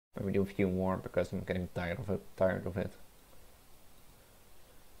Maybe do a few more because I'm getting tired of it.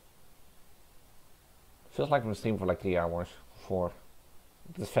 Feels like I'm streaming for like 3 hours, 4.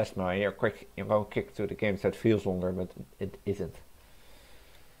 This Phasmo, you go quick to the game, so it feels longer, but it isn't.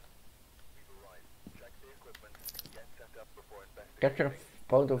 Capture a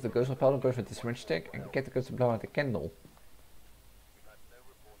photo of the ghost goes with the syringe stick and get the ghost to blow out the candle.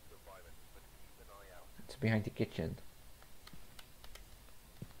 It's behind the kitchen.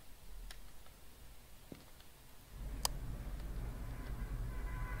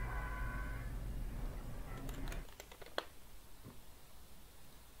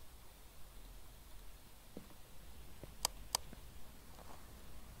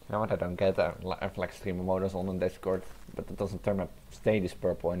 You know what I don't get? I have like streamer modus on Discord, but it doesn't turn my status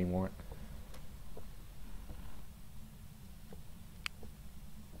purple anymore.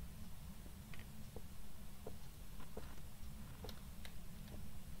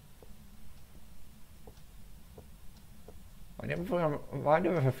 Why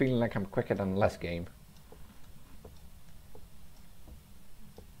do I have a feeling like I'm quicker than the last game?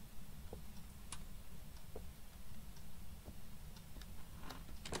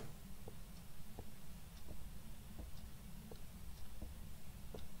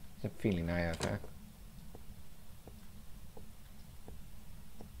 It's a feeling I have, huh?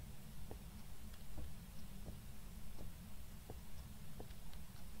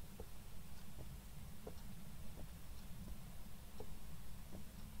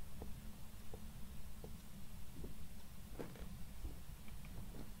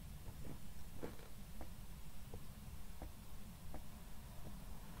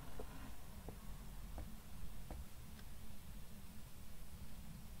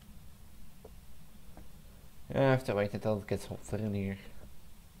 I have to wait until it gets hotter in here.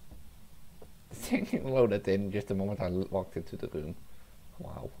 The thing loaded in just the moment I walked into the room.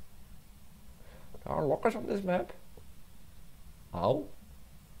 Wow. There are lockers on this map? How?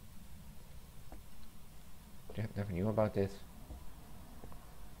 I never knew about this.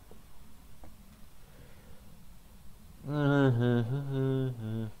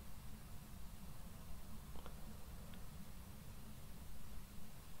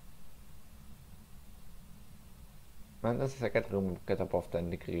 Man, that's the second room get above 10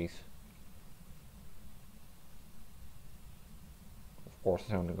 degrees. Of course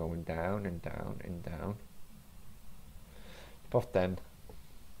it's only going down and down and down. Above 10.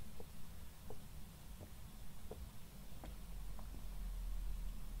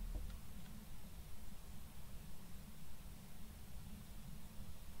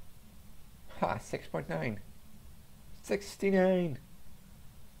 Ha, 6.9. 69.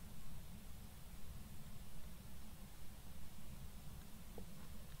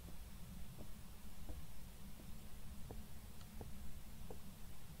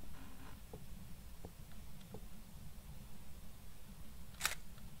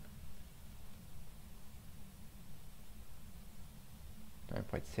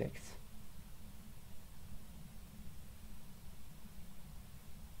 .6.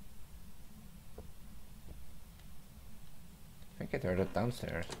 I think I heard it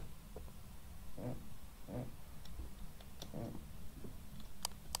downstairs.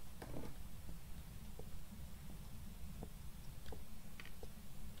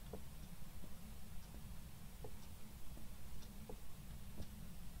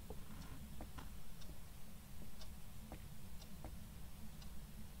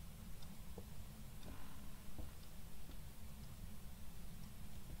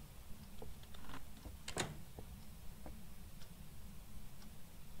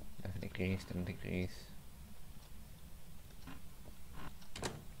 Degrees, 10 degrees.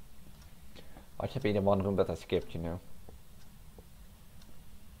 I should be in the one room that I skipped, you know.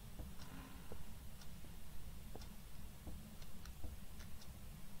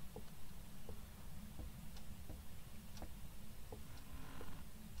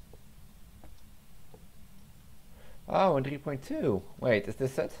 Oh, and 3.2. Wait, is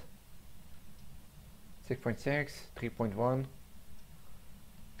this it? 6.6, 3.1,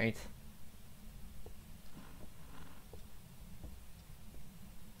 8.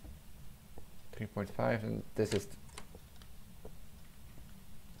 3.5, and this is...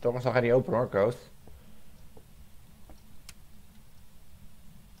 Door is already open, or ghost?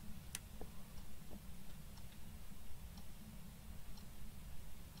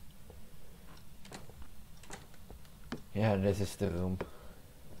 Yeah, this is the room.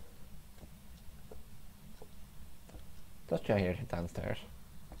 Does you hear it downstairs?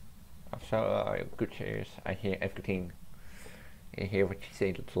 So good ears. I hear everything. I hear what you say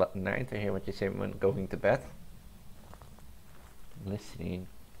at night. I hear what you say when going to bed. I'm listening.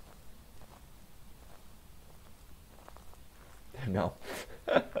 No.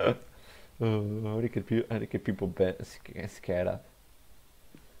 How to get people scared up.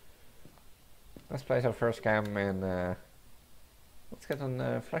 Let's place our first cam and let's get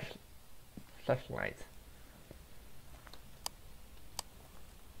on flashlight.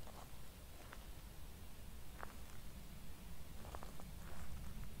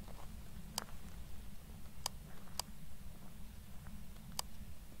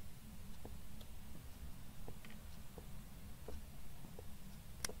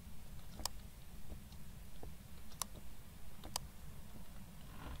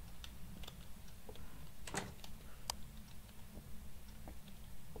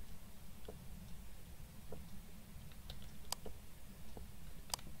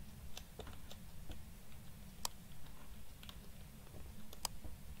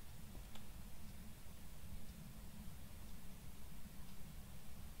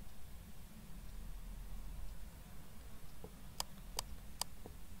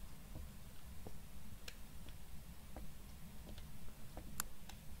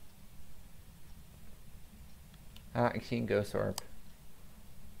 Ah, ik zie een ghost orb.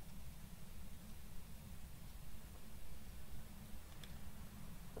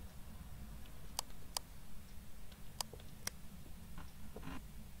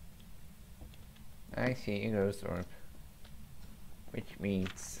 I see a ghost orb. Which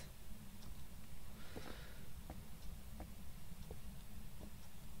means...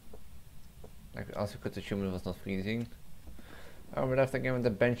 I also could assume it was not freezing. Oh, we left again with the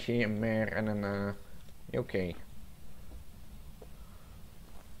Banshee, a Mare and an okay.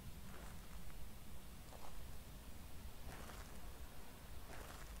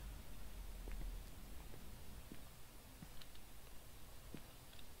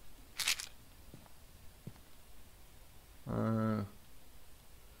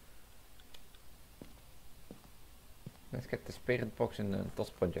 Let's get the spirit box in the DOS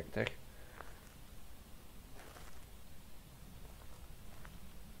projector.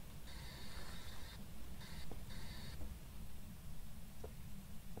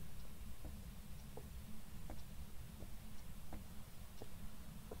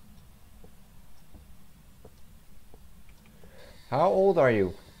 How old are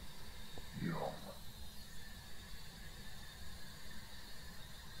you?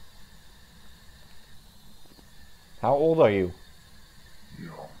 How old are you? Do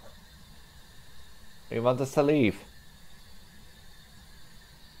you want us to leave?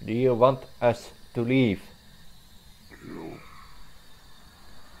 Do you want us to leave?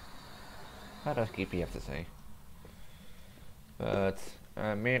 How does Keepy have to say? But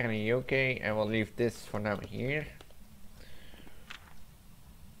Mare and a okay, I will leave this for now here.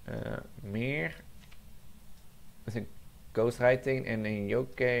 Mare is a ghostwriting and a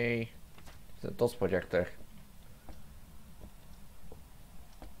yokai is a DOS projector.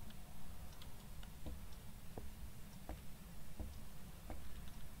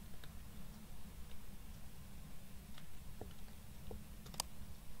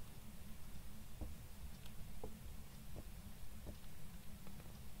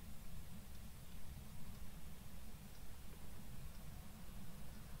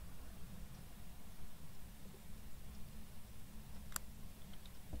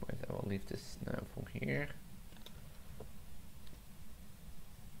 I will leave this now from here.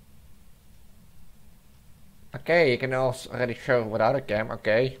 Okay, you can also already show without a cam,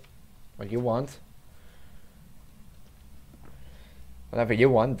 okay. What you want. Whatever you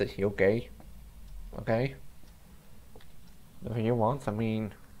want, that's okay. Okay. Whatever you want, I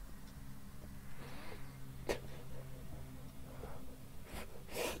mean... Did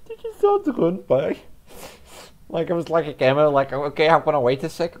you start to run by? Like it was like a camera, like okay, I'm gonna wait a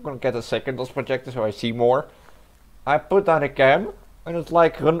sec, I'm gonna get a second DOS projector so I see more. I put down a cam and it's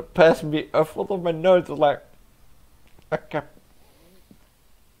like run past me in front of my nose, it's like okay.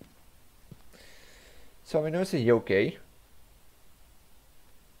 So my nose is okay.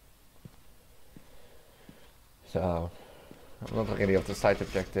 So I'm not really of the side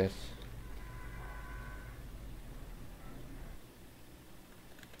objectives.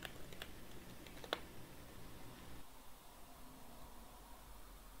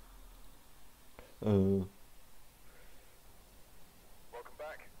 Welcome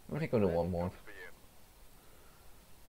back. I'm gonna go to one more.